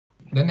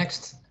the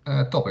next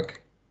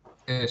topic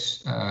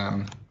is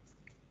Power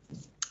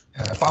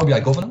BI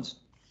governance.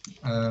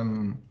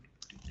 And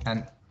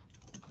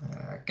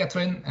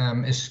Kathrin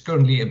is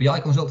currently a BI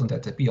consultant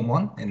at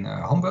PM1 in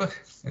Hamburg,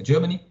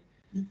 Germany.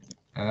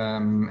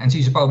 And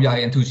she's a Power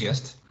BI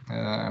enthusiast.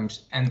 And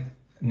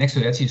next to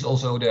that, she's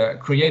also the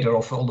creator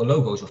of all the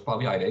logos of Power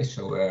BI Days.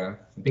 So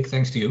big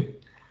thanks to you.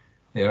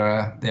 They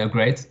are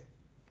great.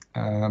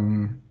 I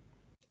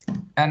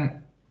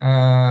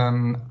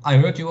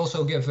heard you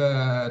also give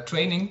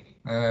training,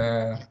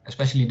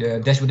 especially the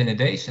dashboard in the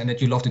days, and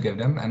that you love to give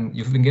them. And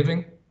you've been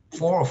giving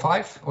 4 or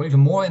 5 or even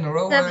more in a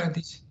row.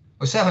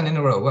 7 in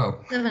a row. Wow.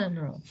 7 in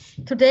a row.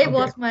 Today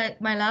was my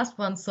last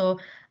one, so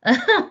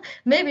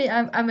maybe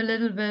I'm a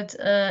little bit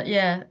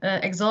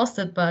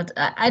exhausted, but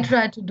I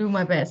try to do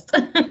my best.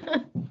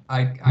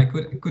 I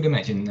could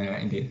imagine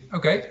indeed.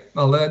 Okay,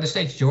 well the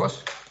stage is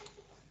yours.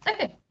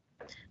 Okay,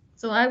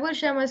 so I will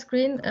share my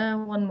screen.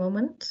 One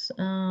moment.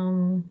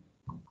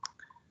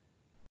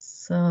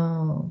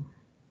 So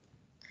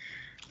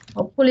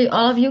hopefully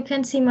all of you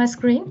can see my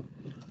screen.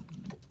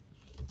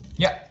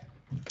 Yeah.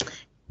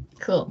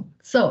 Cool.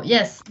 So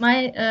yes,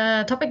 my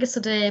topic is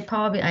today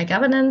Power BI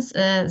governance,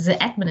 the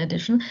admin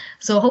edition.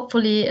 So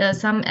hopefully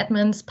some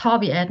admins, Power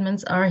BI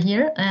admins are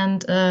here,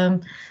 and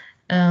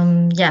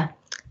yeah,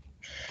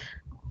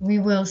 we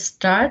will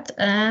start.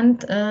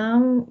 And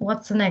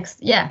what's the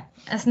next? Yeah,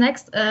 as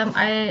next,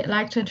 I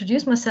like to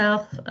introduce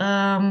myself.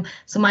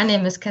 So my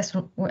name is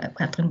Kathrin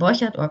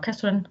Borchert, or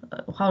Kathrin,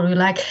 how do you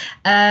like?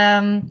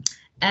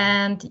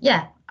 And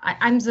yeah,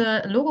 I'm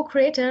the logo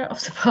creator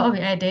of the Power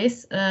BI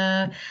Days.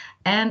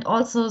 And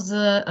also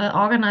the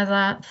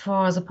organizer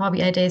for the Power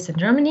BI Days in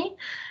Germany,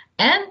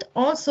 and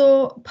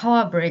also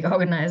Power Break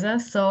organizer.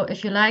 So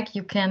if you like,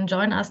 you can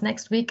join us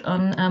next week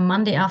on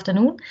Monday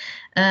afternoon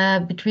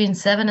between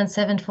 7 and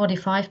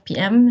 7:45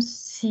 p.m.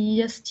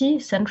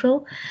 CST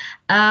Central.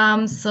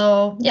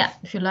 So yeah,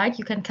 if you like,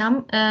 you can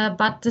come.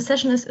 But the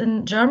session is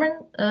in German.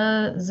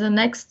 The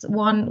next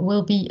one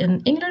will be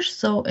in English,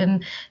 so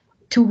in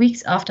 2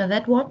 weeks after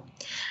that one.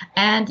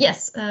 And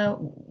yes,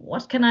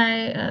 what can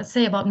I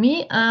say about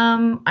me?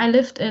 I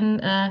lived in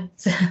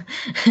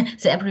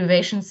the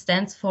abbreviation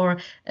stands for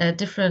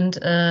different,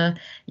 I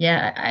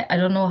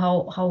don't know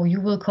how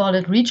you will call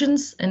it,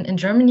 regions in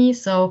Germany.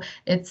 So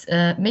it's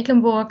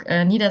Mecklenburg,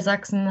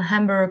 Niedersachsen,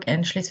 Hamburg,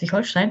 and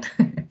Schleswig-Holstein.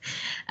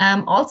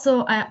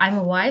 Also, I'm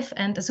a wife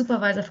and a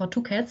supervisor for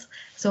 2 cats.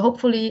 So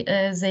hopefully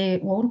they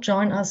won't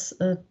join us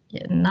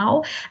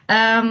now.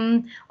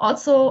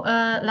 Also,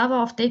 lover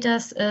of data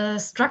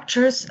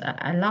structures.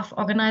 I love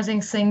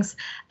organizing things.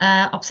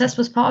 Obsessed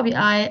with Power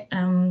BI.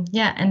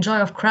 Enjoy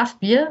of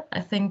craft beer.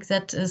 I think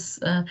that is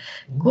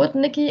good,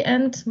 Nikki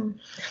and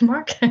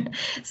Mark.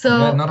 So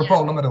yeah, not a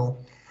problem at all.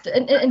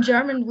 In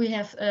German, we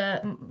have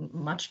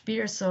much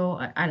beer, so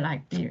I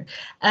like beer.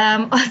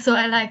 Also,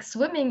 I like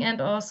swimming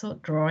and also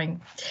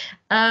drawing.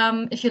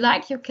 If you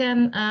like, you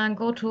can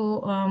go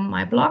to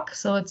my blog.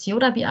 So it's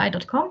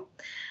yodabi.com.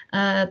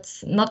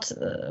 It's not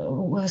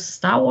with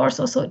Star Wars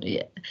also.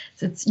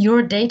 It's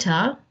your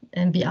data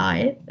and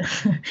BI.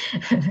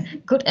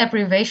 Good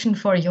abbreviation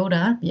for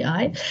Yoda,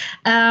 BI.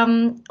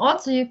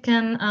 Also, you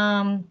can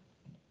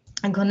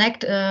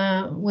connect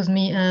with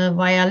me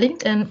via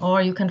LinkedIn,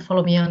 or you can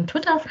follow me on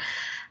Twitter.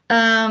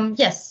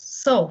 Yes,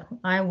 so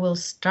I will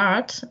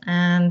start,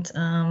 and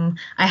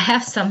I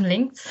have some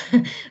links,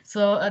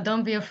 so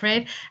don't be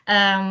afraid.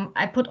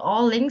 I put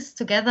all links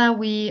together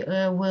we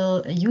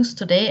will use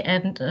today,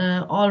 and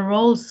all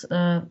roles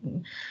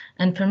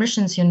and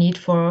permissions you need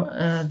for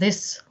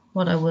this,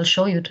 what I will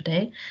show you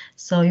today.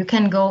 So you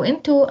can go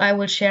into, I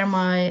will share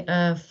my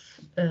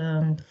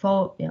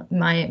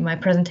my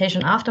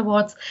presentation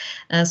afterwards.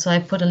 So I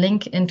put a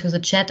link into the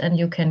chat and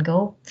you can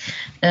go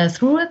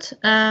through it.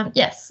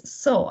 Yes,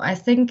 so I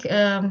think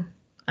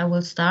I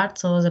will start,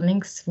 so the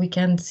links we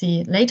can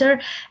see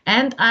later.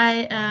 And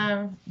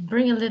I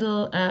bring a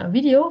little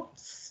video.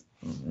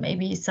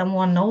 Maybe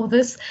someone know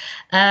this.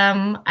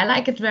 I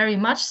like it very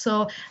much.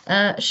 So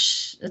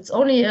it's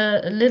only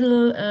a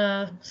little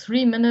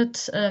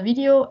 3-minute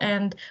video,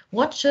 and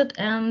watch it,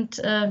 and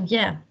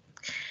yeah,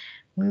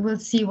 we will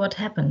see what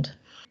happened.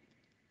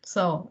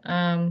 So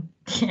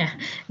yeah,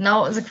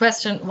 now the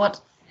question,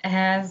 what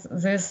has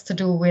this to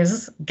do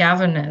with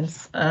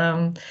governance?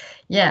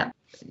 Yeah,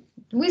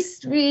 we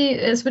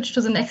switch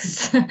to the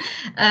next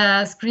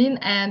screen,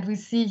 and we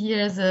see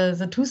here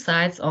the 2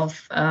 sides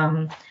of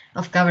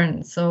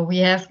governance. So we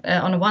have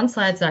on the one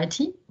side the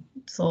IT.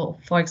 So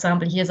for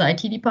example, here's the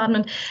IT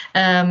department,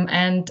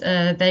 and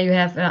there you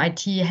have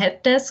IT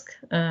help desk.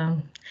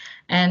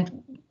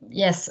 And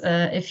yes,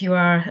 if you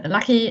are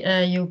lucky,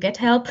 you get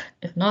help.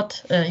 If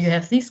not, you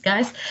have these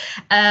guys.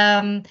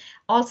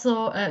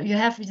 Also, you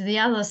have the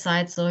other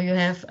side. So you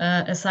have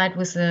a side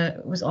with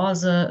all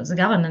the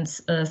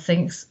governance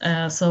things.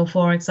 So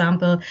for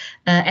example,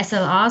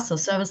 SLR, so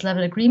service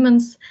level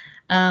agreements,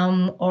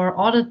 or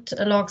audit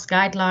logs,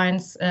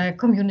 guidelines,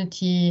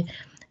 community,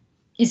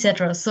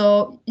 etc.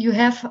 So you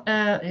have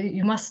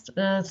you must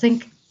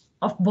think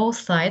of both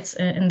sides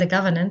in the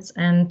governance.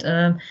 And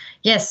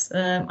yes,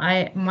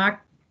 I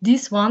marked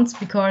these ones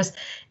because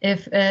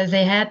if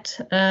they had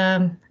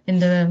in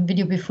the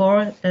video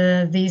before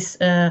these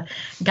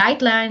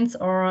guidelines,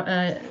 or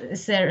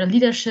is there a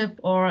leadership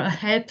or a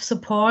help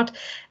support,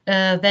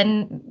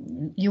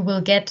 then you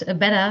will get a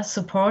better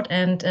support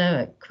and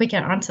quicker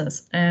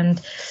answers. And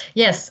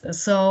yes,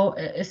 so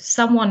if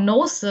someone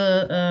knows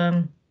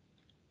the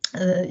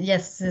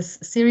yes, this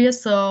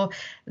series. So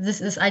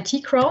this is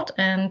IT crowd,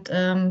 and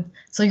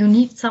so you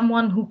need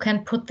someone who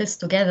can put this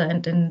together.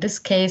 And in this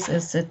case,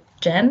 is it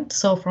Jen,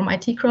 so from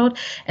IT crowd,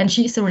 and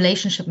she is a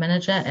relationship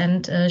manager,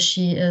 and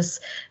she is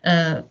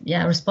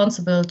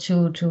responsible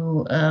to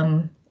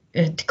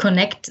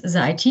connect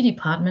the IT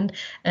department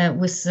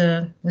with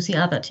the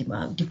other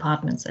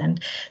departments.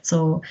 And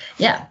so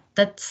yeah,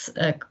 that's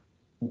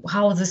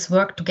how this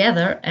worked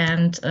together.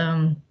 And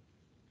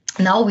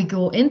now we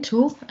go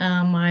into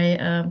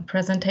my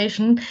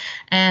presentation,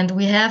 and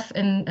we have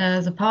in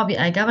the Power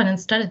BI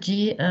governance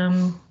strategy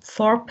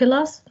 4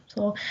 pillars.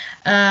 So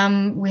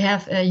we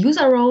have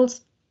user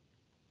roles.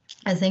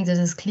 I think this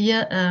is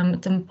clear.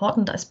 It's an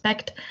important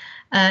aspect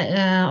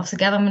of the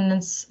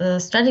governance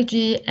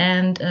strategy,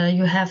 and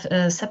you have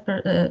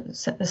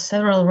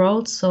several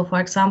roles. So, for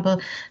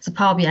example, the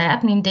Power BI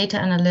admin, data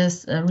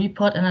analyst,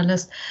 report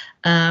analyst.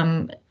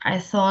 I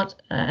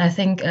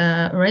think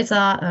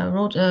Reza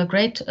wrote a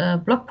great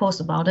blog post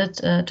about it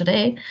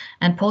today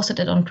and posted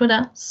it on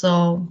Twitter.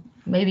 So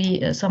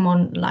maybe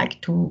someone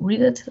like to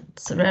read it.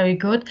 It's very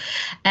good.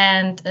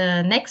 And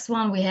next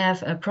one, we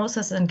have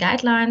processes and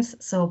guidelines.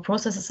 So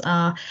processes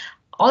are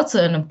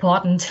also an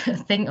important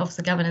thing of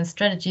the governance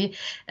strategy.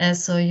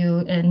 So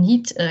you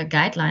need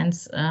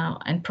guidelines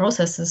and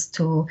processes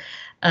to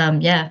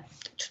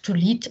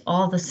lead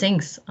all the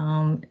things.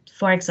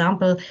 For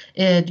example,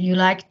 you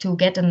like to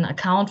get an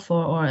account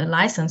for or a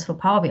license for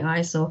Power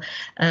BI. So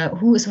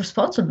who is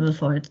responsible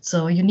for it?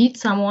 So you need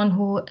someone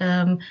who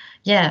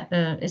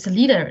is a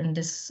leader in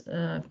this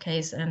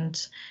case,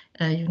 and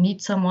you need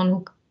someone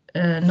who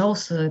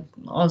knows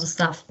all the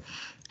stuff.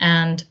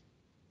 And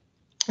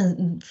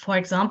for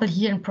example,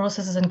 here in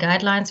processes and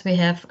guidelines, we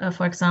have,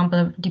 for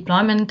example,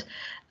 deployment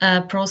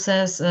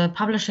process,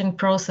 publishing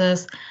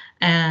process,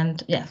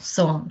 and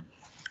so on.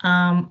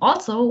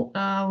 Also,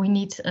 we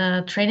need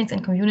trainings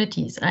and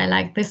communities. I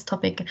like this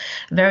topic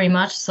very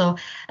much. So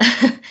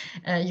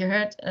you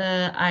heard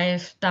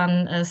I've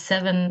done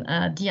 7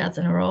 DIADs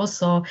in a row.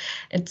 So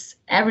it's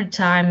every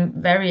time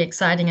very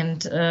exciting,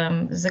 and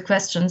the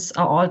questions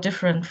are all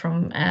different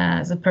from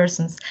the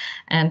persons,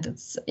 and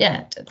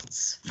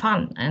it's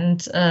fun.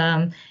 And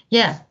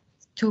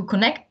to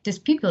connect these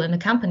people in the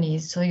company,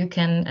 so you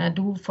can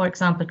do, for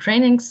example,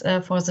 trainings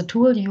for the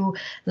tool you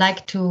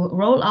like to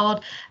roll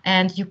out,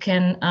 and you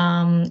can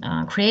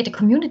create a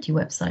community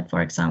website,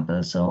 for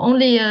example. So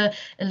only a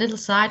little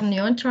site on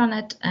your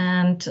intranet,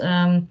 and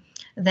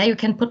there you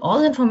can put all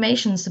the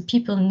information the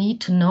people need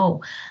to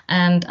know.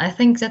 And I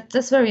think that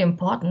that's very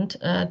important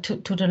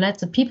to let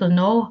the people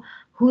know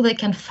who they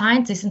can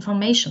find these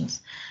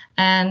informations.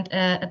 And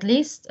at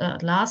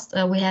last,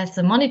 we have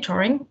the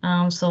monitoring.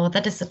 So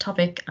that is the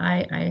topic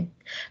I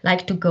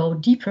like to go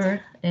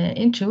deeper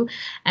into.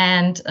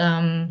 And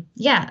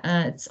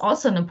it's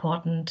also an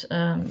important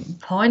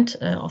point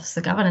of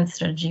the governance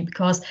strategy,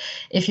 because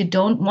if you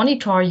don't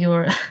monitor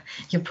your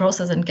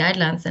process and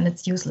guidelines, then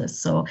it's useless.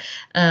 So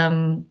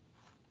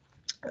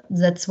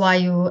that's why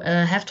you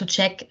have to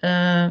check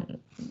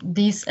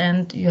these,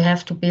 and you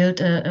have to build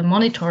a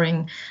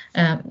monitoring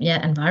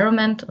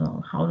environment,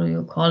 or how do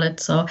you call it?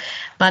 So,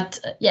 but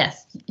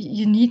yes,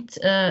 you need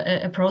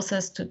a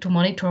process to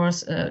monitor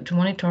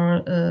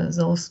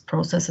those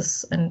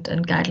processes and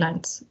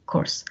guidelines, of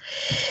course.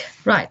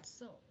 Right.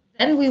 So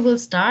then we will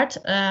start.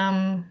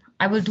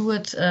 I will do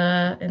it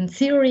in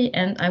theory,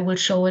 and I will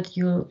show it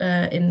you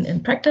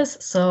in practice.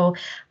 So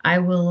I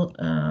will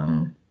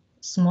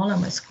smaller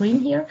my screen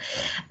here.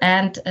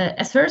 And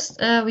at first,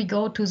 we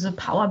go to the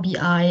Power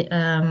BI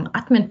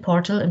admin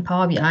portal in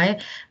Power BI.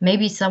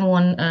 Maybe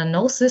someone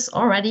knows this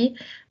already.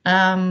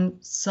 What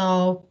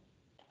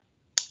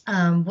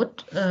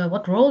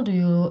role do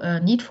you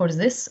need for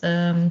this?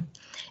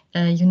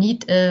 You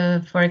need,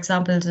 for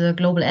example, the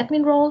global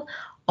admin role,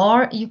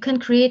 or you can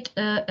create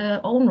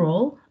a own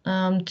role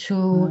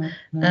to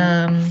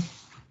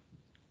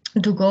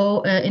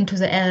go into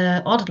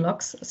the audit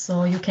logs.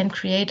 So you can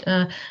create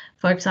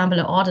for example,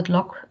 an audit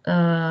log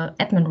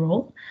admin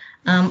role.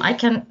 I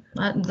can.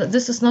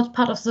 This is not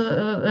part of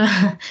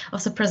the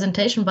of the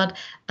presentation, but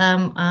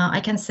I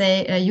can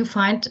say you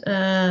find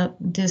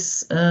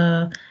this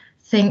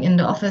thing in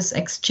the Office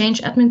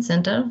Exchange Admin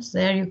Center.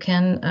 There you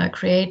can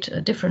create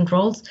different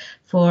roles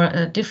for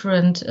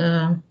different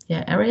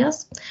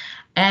areas.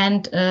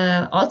 And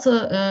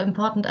also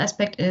important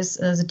aspect is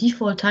the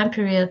default time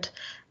period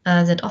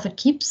that Office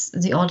keeps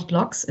the audit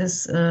logs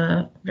is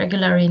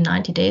regularly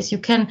 90 days. You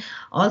can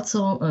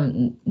also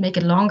make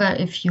it longer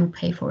if you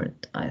pay for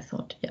it, I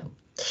thought, yeah.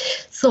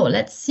 So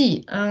let's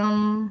see.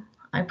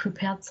 I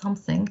prepared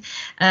something.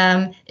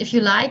 If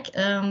you like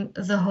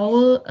the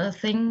whole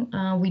thing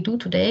we do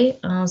today,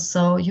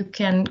 so you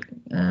can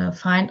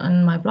find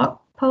on my blog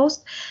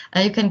post,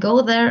 you can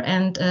go there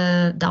and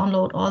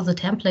download all the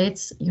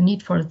templates you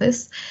need for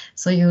this,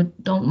 so you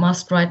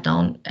must write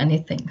down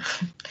anything.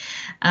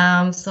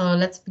 So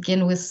let's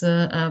begin with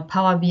the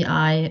Power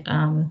BI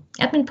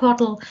admin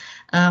portal.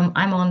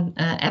 I'm on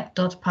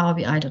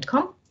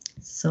app.powerbi.com,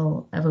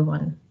 so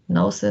everyone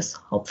knows this,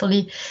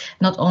 hopefully,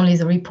 not only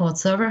the report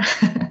server.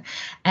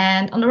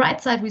 And on the right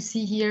side, we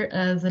see here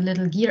the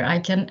little gear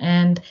icon,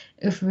 and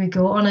if we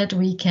go on it,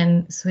 we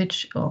can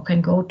switch or can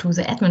go to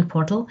the admin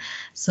portal.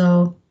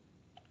 So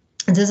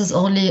this is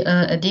only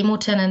a demo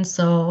tenant,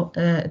 so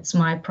it's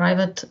my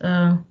private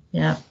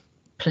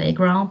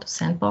playground,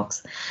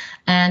 sandbox.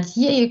 And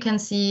here you can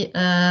see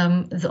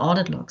the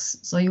audit logs.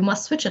 So you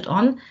must switch it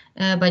on.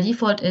 By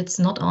default, it's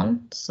not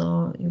on,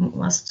 so you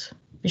must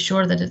be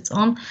sure that it's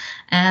on.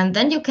 And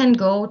then you can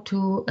go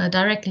to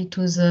directly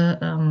to the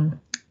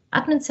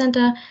admin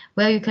center,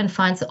 where you can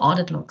find the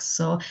audit logs.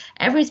 So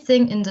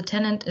everything in the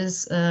tenant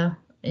is,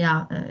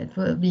 it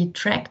will be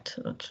tracked,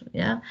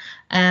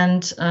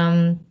 and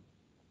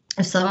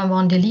if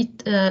someone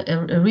delete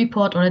a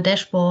report or a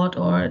dashboard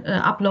or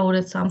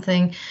uploaded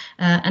something,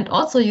 and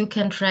also you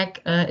can track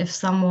if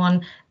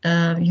someone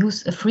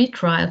used a free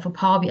trial for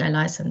Power BI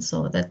license.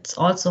 So that's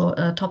also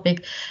a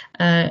topic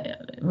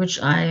which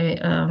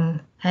I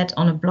had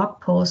on a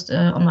blog post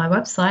on my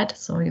website.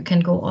 So you can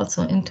go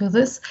also into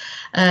this.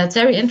 It's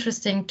very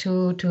interesting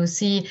to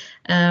see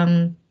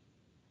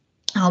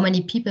how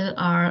many people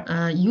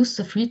are use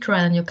the free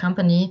trial in your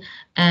company,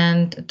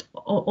 and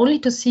only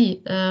to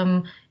see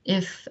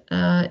if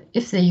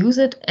they use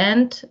it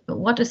and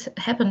what has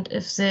happened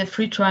if the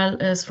free trial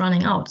is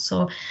running out.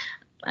 So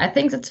I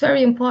think that's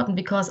very important,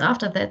 because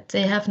after that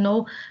they have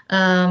no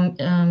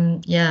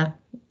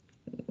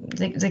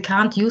they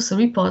can't use the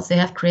reports they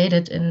have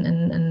created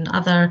in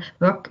other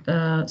work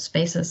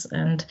spaces,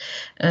 and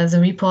the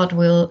report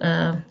will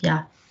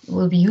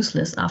be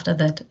useless after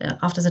that,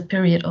 after the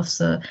period of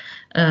the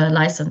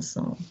license.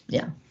 So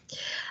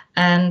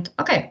and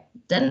okay,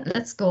 then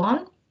let's go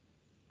on.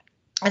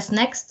 As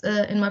next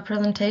in my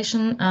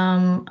presentation,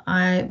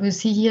 I will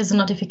see here the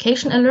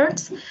notification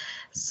alerts.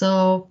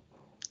 So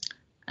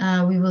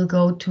we will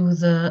go to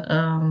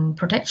the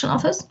protection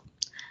office.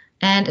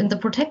 And in the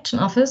protection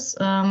office,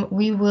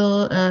 we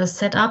will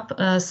set up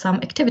some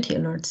activity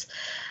alerts.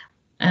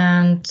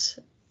 And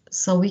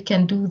so we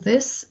can do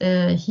this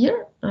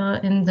here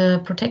in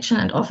the protection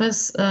and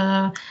office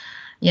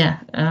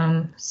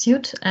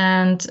suite.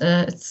 And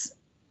it's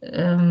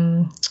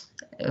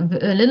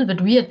a little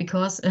bit weird,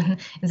 because in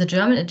the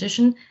German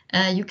edition,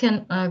 you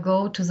can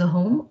go to the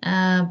home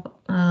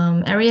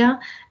area,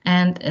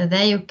 and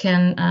there you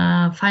can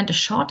find a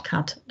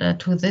shortcut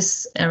to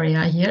this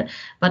area here.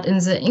 But in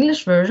the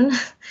English version,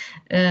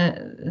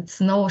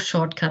 it's no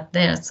shortcut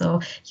there.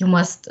 So you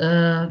must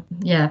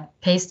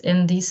paste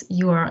in this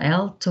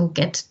URL to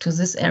get to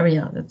this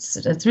area.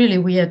 That's really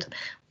weird,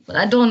 but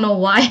I don't know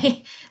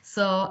why.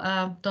 So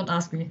don't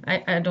ask me.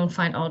 I don't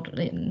find out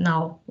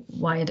now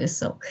why it is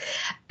so.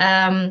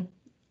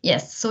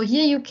 Yes, so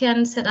here you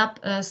can set up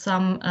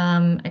some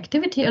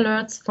activity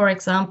alerts. For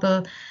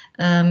example,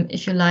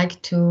 if you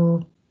like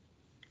to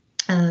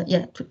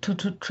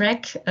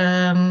track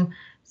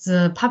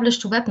the publish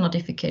to web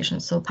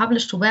notifications. So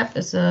publish to web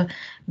is a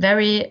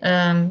very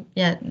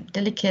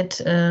delicate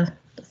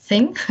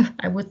thing,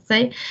 I would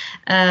say,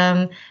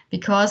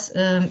 because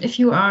if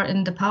you are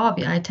in the Power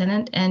BI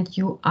tenant and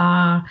you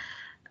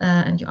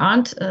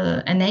aren't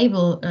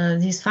enable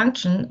these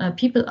function,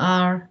 people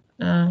are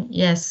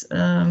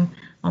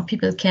or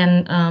people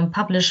can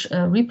publish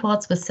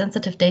reports with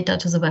sensitive data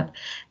to the web.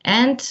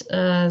 And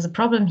the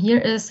problem here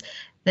is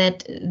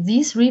that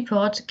these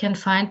reports can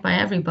find by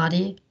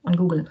everybody on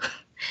Google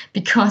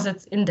because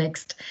it's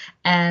indexed.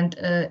 And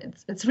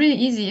it's really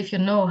easy if you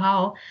know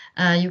how.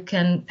 You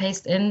can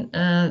paste in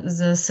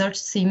the search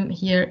theme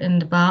here in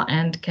the bar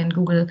and can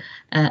Google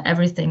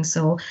everything.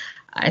 So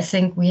I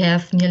think we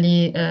have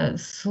nearly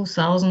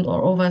 2,000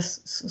 or over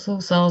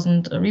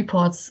 2,000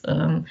 reports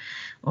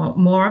or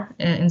more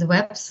in the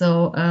web.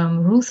 So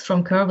Ruth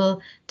from Kerbal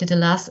did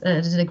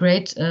a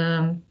great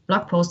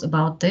blog post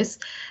about this,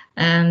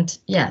 and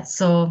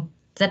so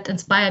that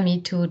inspired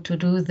me to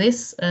do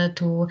this,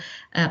 to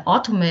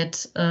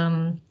automate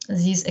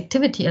these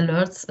activity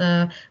alerts,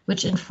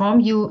 which inform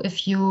you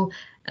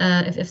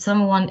if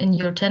someone in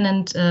your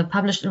tenant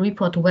published a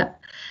report to web.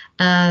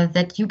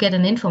 That you get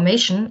an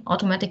information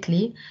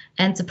automatically,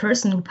 and the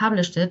person who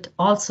published it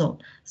also,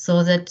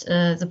 so that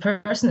the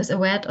person is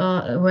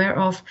aware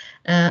of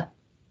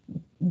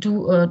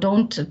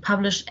don't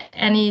publish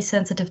any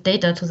sensitive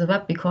data to the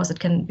web, because it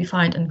can be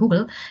found in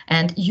Google,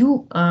 and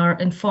you are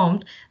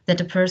informed that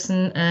the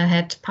person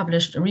had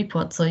published a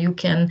report, so you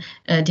can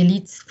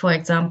delete, for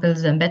example,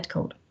 the embed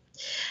code.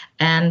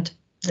 And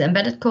the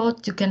embedded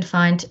code you can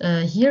find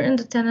here in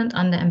the tenant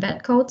under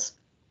embed codes.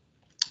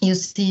 You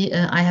see,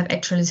 I have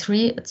actually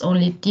 3. It's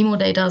only demo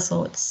data,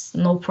 so it's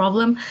no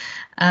problem.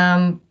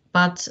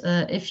 But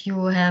if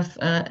you have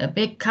a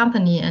big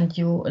company and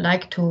you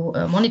like to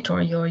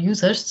monitor your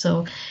users,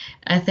 so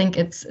I think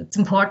it's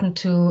important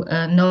to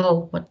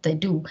know what they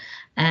do.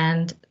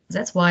 And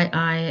that's why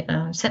I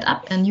set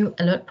up a new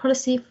alert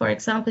policy, for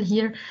example,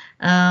 here.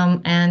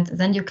 And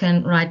then you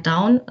can write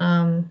down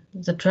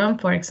the term,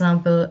 for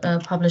example,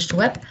 publish to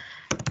web.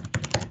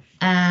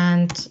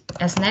 And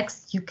as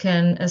next, you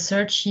can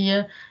search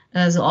here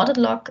the audit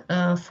log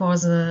for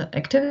the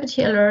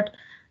activity alert.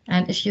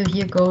 And if you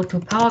here go to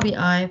Power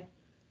BI,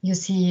 you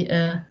see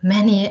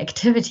many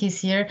activities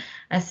here.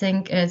 I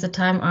think at the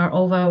time are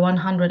over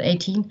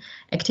 118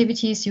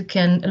 activities you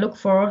can look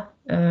for.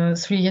 3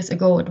 years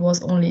ago, it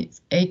was only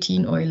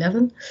 18 or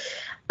 11.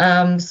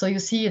 So you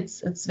see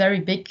it's very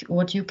big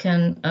what you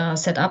can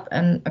set up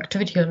and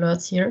activity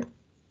alerts here.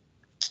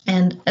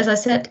 And as I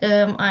said,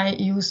 I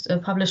used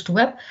publish to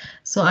web.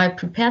 So I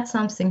prepared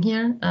something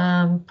here,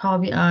 Power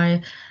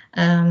BI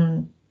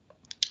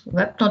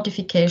web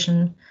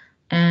notification,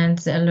 and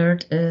the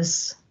alert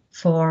is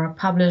for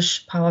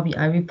publish Power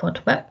BI report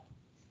to web.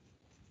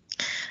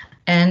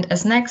 And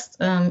as next,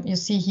 you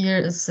see here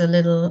is a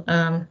little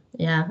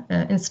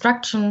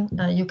instruction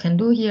you can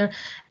do here.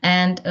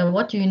 And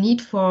what you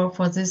need for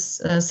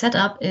this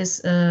setup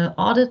is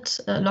audit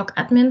log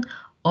admin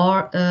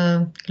or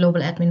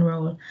global admin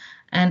role.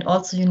 And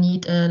also you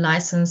need a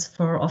license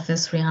for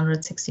Office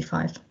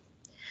 365.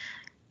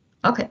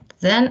 Okay,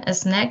 then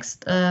as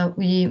next,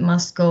 we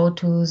must go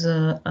to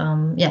the,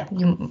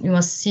 you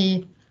must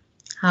see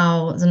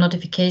how the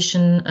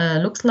notification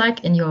looks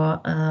like in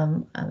your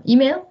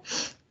email.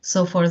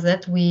 So for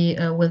that, we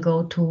will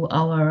go to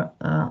our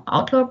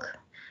Outlook.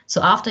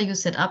 So after you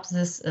set up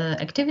this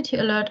activity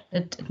alert,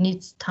 it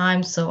needs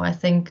time. So I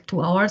think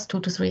 2 hours, 2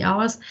 to 3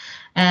 hours.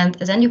 And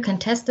then you can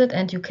test it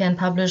and you can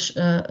publish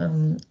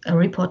a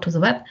report to the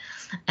web.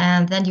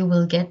 And then you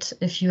will get,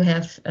 if you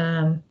have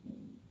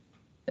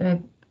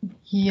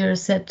here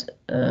set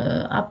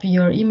up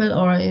your email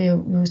or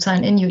you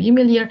sign in your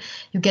email here,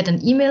 you get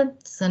an email,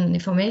 some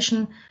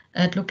information.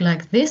 It looked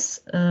like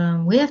this.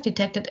 We have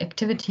detected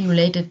activity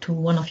related to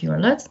one of your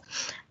alerts.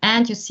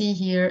 And you see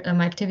here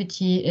my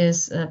activity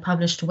is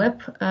published to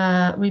web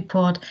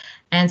report,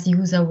 and the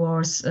user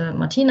was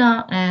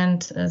Martina,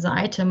 and the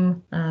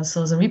item,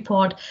 so the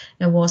report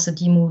was a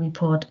demo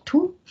report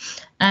 2.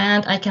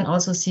 And I can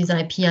also see the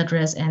IP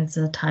address and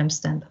the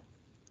timestamp.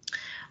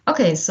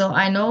 Okay, so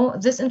I know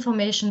this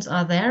informations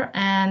are there,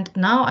 and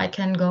now I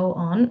can go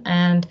on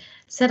and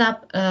set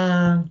up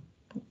an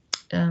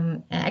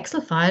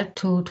Excel file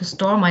to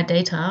store my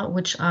data,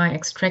 which I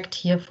extract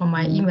here from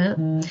my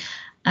email.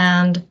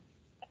 And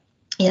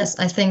yes,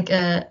 I think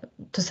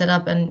to set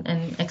up an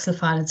Excel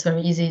file, it's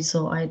very easy,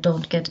 so I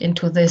don't get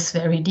into this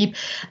very deep.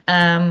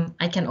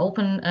 I can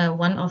open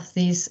one of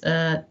these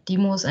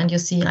demos, and you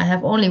see I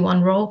have only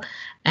one row.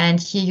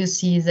 And here you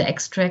see the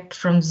extract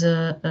from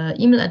the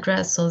email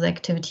address, so the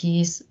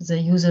activities, the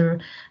user,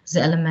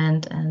 the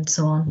element, and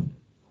so on.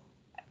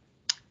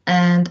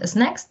 And as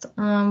next,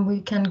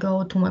 we can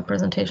go to my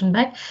presentation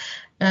back.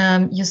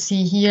 You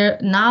see here,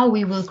 now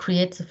we will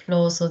create the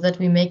flow so that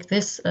we make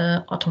this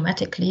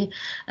automatically,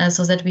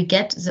 so that we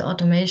get the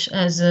automation,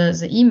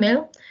 the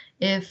email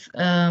if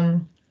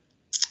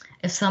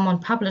someone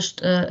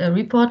published a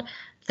report,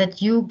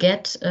 that you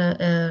get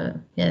the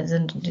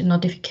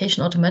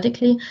notification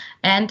automatically,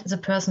 and the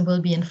person will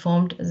be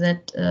informed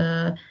that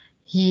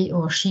he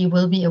or she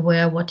will be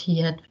aware what he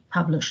had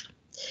published.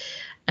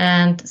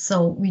 And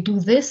so we do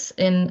this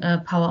in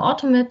Power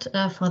Automate.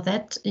 For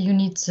that, you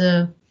need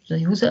the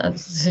user,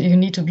 you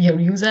need to be a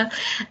user,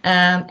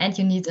 and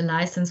you need a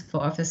license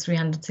for Office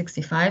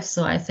 365.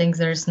 So I think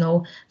there's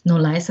no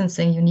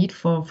licensing you need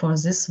for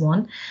this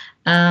one.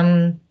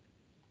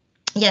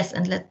 Yes,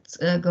 and let's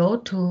go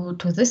to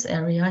this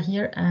area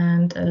here,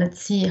 and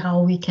let's see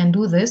how we can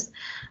do this.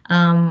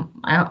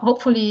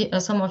 Hopefully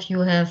some of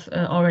you have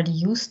already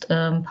used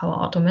Power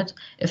Automate.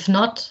 If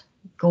not,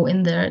 go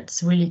in there.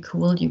 It's really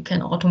cool. You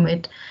can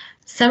automate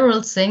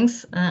several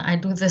things. I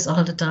do this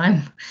all the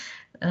time.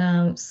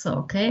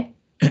 Okay.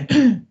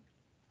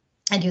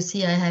 And you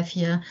see I have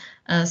here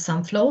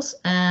some flows,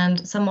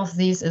 and some of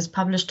these is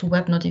published to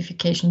web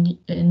notification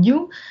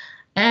new.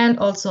 And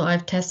also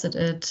I've tested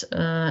it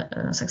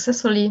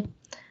successfully,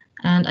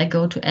 and I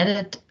go to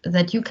edit,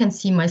 that you can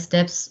see my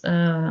steps,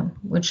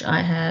 which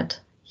I had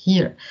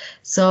here.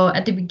 So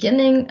at the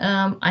beginning,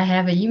 I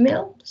have an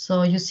email.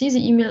 So you see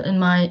the email in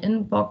my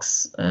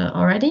inbox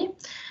already,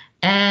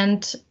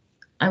 and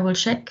I will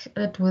check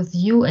it with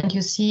you, and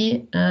you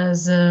see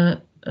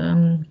the,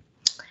 one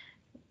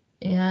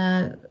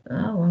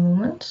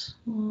moment.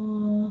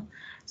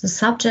 The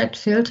subject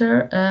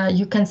filter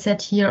you can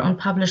set here on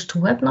publish to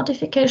web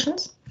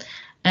notifications.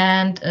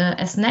 And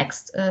as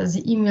next,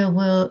 the email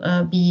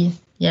will be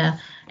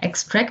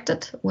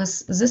extracted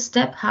with this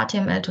step,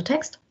 HTML to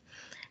text.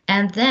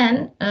 And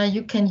then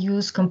you can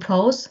use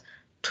Compose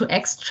to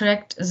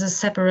extract the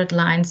separate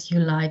lines you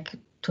like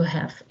to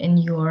have in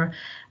your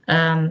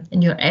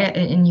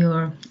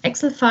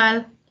Excel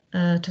file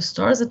to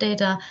store the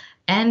data.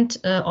 and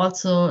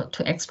also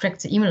to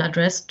extract the email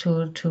address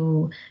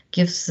to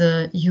give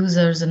the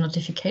user the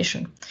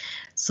notification.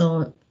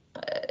 So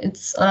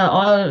it's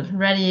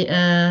already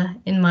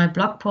in my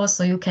blog post,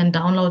 so you can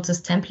download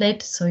this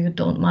template, so you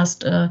don't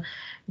must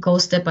go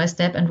step by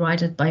step and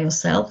write it by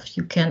yourself.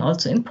 You can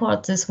also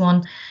import this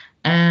one.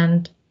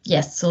 And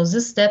yes, so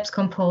this steps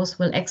compose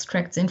will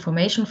extract the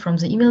information from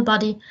the email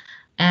body,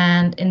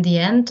 and in the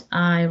end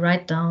I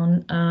write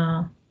down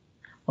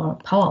or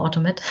Power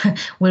Automate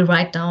will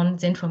write down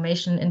the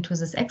information into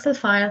this Excel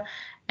file,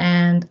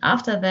 and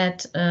after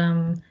that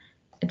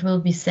it will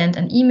be sent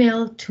an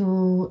email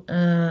to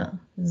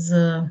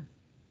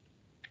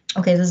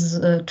okay, this is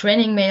a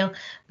training mail,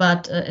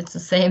 but it's the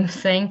same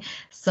thing.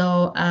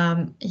 So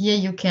here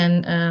you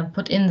can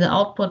put in the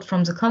output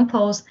from the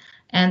compose,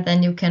 and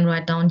then you can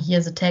write down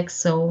here the text.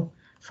 So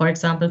for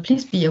example,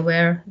 please be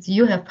aware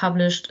you have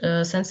published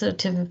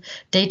sensitive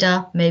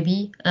data,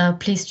 maybe.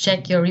 Please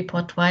check your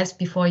report twice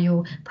before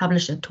you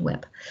publish it to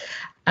web.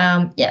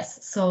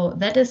 Yes, so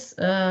that is,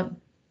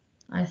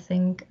 I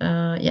think,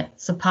 yeah,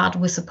 the part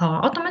with the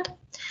Power Automate.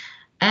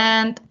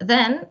 And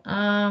then,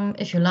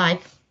 if you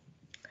like,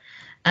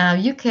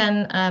 you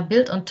can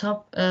build on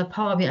top a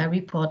Power BI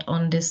report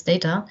on this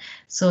data.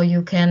 So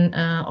you can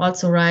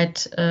also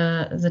write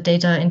the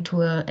data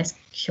into a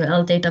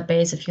SQL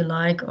database if you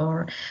like,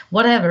 or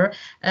whatever.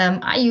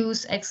 I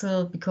use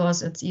Excel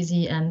because it's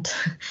easy, and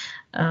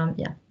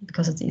yeah,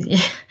 because it's easy.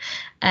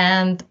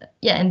 And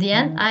yeah, in the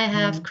end, I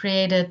have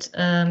created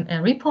a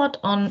report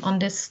on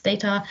this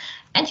data,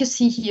 and you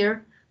see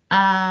here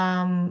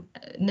a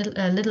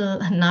little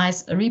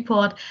nice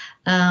report.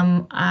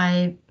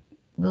 I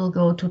will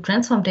go to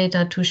transform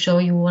data to show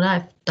you what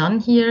I've done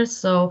here.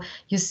 So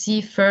you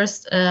see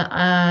first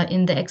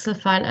in the Excel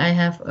file I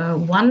have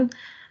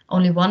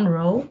only one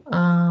row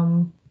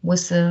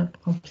with the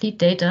complete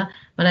data,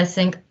 but I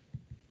think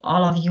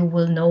all of you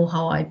will know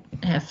how I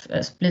have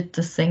split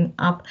this thing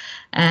up.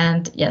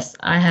 And yes,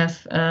 I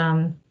have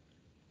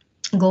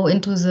go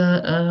into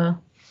the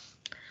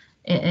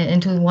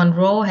into one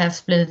row, have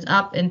split it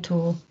up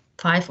into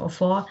 5 or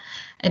 4.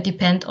 It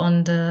depends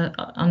on the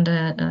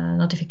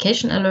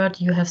notification alert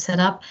you have set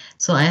up.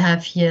 So I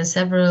have here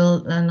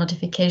several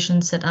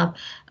notifications set up,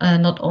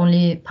 not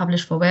only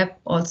publish for web,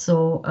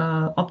 also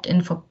opt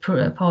in for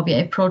Power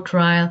BI Pro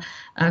trial,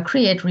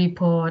 create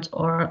report,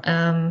 or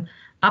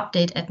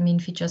update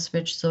admin feature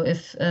switch. So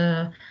if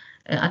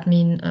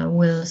admin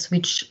will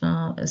switch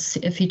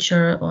a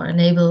feature or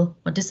enable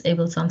or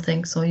disable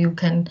something, so you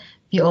can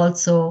be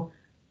also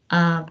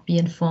be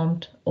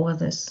informed over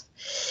this.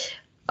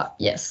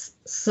 Yes,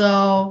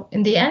 so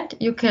in the end,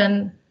 you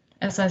can,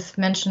 as I've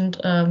mentioned,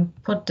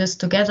 put this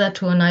together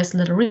to a nice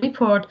little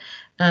report.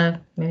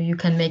 Maybe you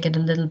can make it a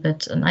little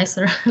bit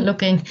nicer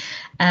looking.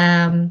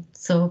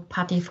 So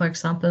party, for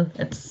example,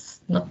 it's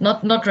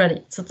not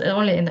ready. So it's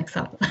only an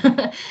example.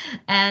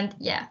 And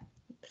yeah,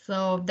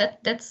 so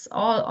that's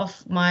all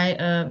of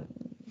my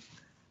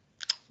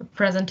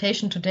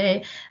presentation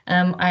today.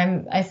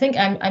 I think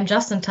I'm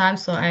just in time,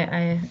 so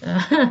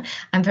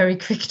I'm very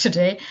quick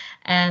today.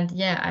 And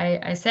yeah,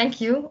 I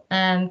thank you.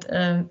 And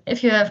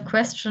if you have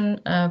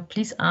question,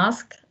 please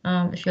ask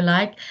if you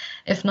like.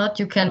 If not,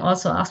 you can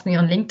also ask me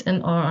on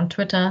LinkedIn or on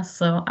Twitter.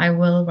 So I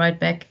will write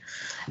back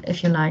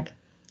if you like.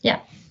 Yeah.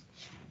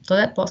 So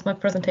that was my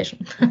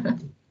presentation.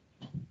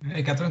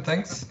 Hey, Kathrin,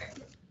 thanks.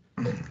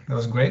 That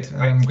was great.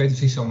 Great to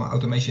see some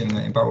automation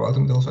in Power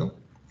Automate also.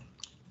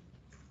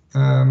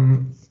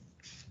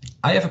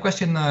 I have a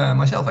question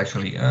myself,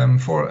 actually.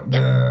 For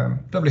the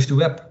publish to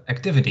web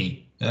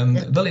activity,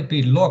 will it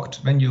be logged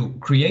when you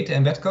create the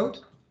embed code?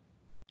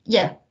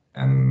 Yeah.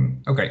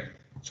 Okay.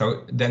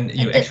 So then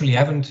you actually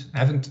haven't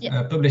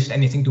published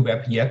anything to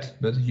web yet,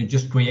 but you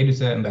just created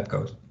the embed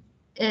code.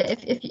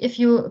 If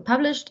you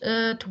published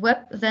to web,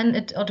 then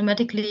it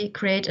automatically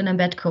create an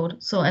embed code.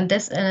 So and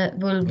this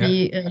will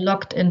be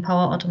logged in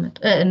Power Automate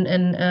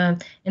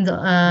in the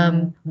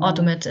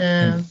Automate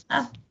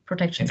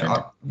protection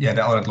center.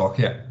 The audit log.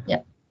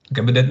 Yeah.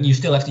 Okay, but then you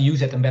still have to use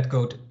that embed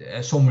code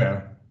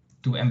somewhere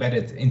to embed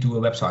it into a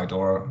website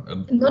or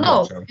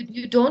no,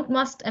 you don't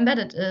must embed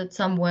it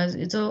somewhere.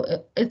 So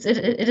it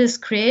is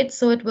created,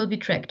 so it will be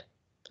tracked.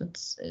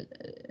 It's,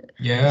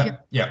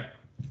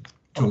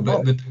 true,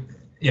 but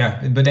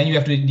then you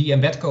have the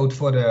embed code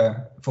for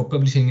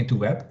publishing it to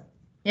web.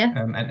 Yeah.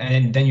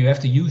 And then you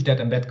have to use that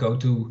embed code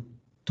to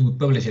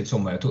publish it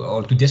somewhere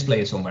or to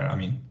display it somewhere. I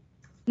mean.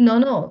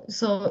 No.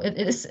 So it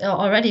is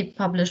already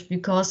published,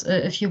 because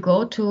if you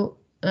go to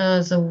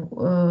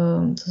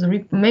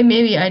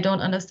maybe I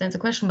don't understand the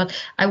question, but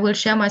I will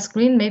share my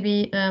screen.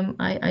 Maybe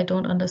I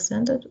don't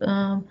understand it,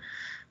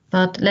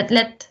 but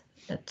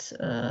let's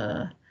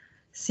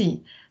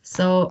see.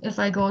 So if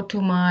I go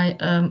to my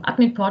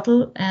admin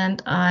portal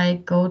and I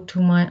go to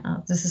my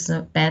this is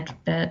a bad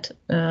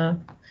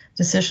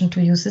decision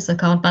to use this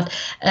account, but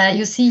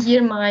you see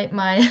here my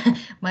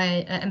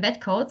embed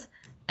codes,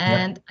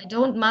 And I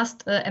don't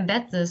must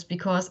embed this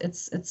because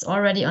it's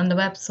already on the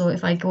web. So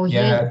if I go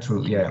here, yeah,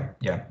 true,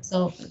 yeah.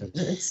 So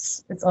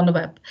it's on the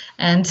web,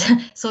 and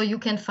so you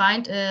can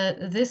find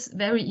this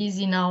very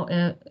easy now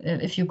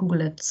if you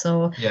Google it.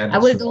 So I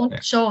will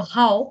don't show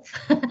how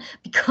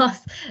because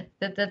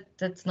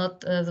that's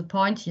not the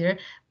point here.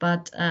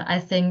 But I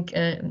think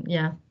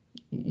yeah,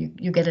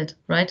 you get it,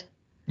 right?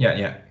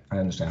 Yeah, I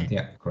understand.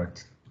 Yeah,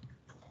 correct.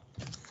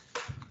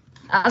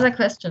 Other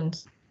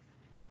questions?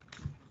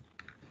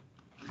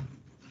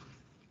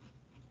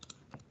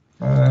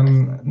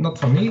 Not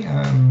for me.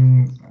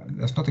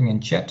 There's nothing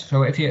in chat.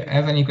 So if you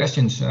have any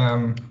questions,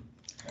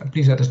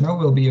 please let us know.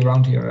 We'll be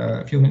around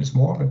here a few minutes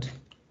more. But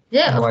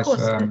yeah, of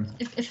course.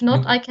 If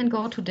not, I can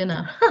go to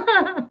dinner.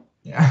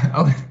 Yeah,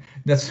 oh,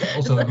 that's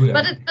also a good.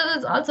 But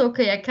it's also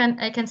okay.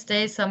 I can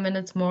stay some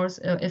minutes more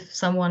if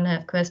someone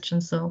have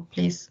questions. So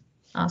please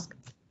ask.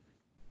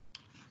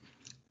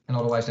 And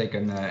otherwise, they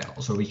can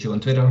also reach you on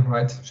Twitter,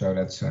 right? So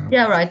that's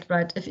yeah, right.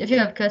 If you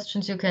have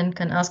questions, you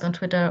can ask on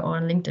Twitter or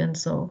on LinkedIn.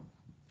 So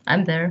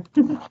I'm there.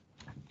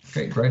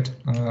 Okay, great.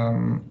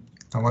 And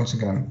once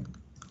again,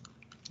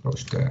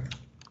 post the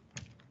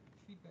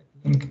feedback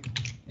link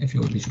if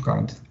you would be so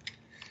kind.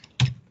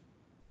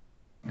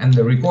 And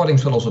the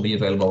recordings will also be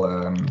available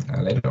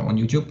later on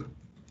YouTube.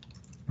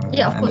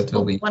 Yeah, of course.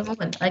 One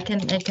moment, I can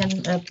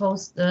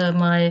post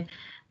my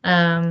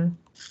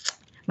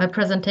my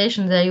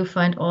presentation. There you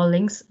find all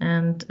links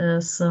and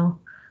so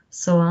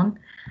on.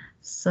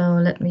 So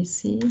let me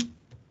see.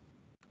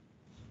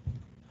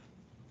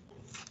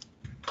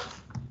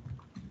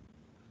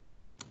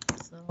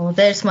 So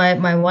there's my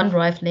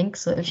OneDrive link.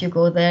 So if you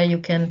go there, you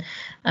can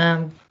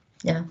grab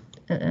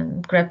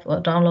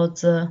or download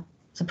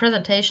the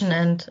presentation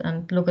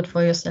and look it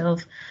for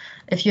yourself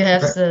if you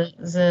have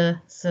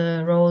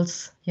the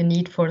roles you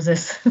need for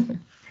this.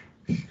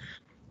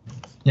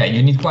 Yeah,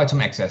 you need quite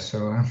some access.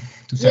 So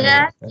to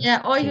set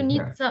yeah, or you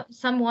need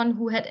someone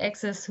who had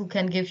access who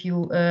can give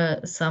you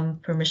some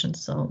permission.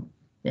 So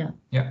yeah.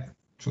 Yeah,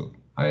 true.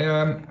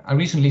 I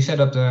recently set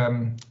up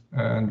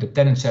the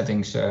tenant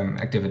settings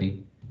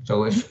activity.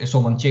 So if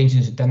someone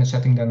changes the tenant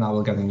setting, then I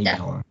will get an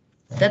email.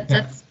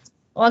 That's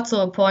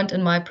also a point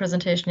in my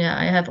presentation. Yeah,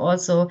 I have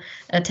also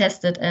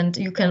tested, and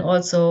you can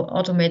also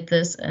automate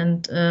this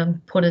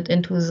and put it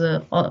into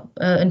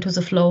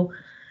the flow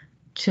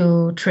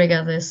to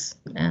trigger this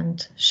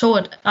and show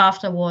it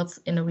afterwards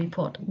in a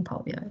report in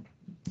Power BI.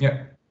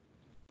 Yeah,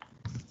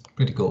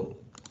 pretty cool.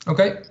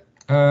 Okay,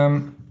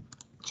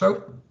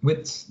 so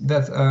with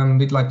that,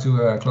 we'd like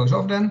to close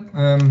off then.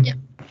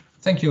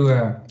 Thank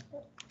you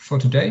for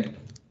today.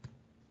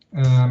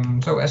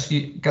 So as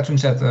Kathrin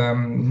said,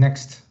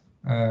 next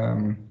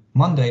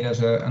Monday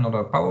there's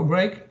another power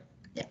break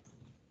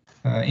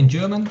in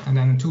German, and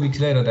then 2 weeks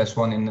later there's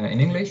one in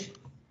English.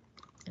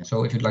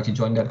 So if you'd like to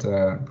join that,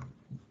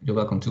 you're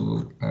welcome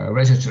to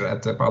register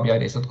at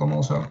powerbidays.com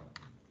also.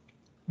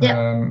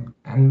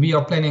 And we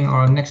are planning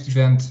our next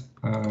event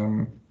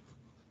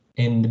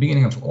in the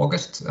beginning of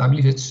August. I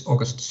believe it's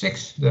August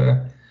 6th.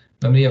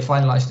 When we have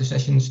finalized the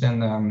sessions,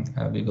 then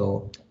we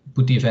will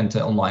put the event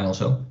online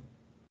also.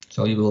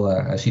 So you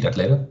will see that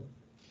later.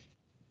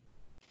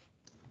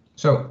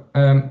 So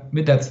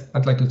with that,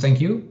 I'd like to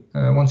thank you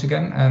once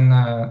again,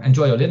 and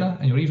enjoy your dinner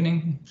and your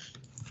evening.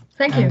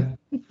 Thank you.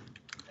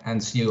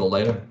 And see you all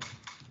later.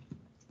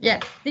 Yeah,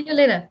 see you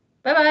later.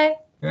 Bye-bye.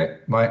 Okay,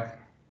 bye.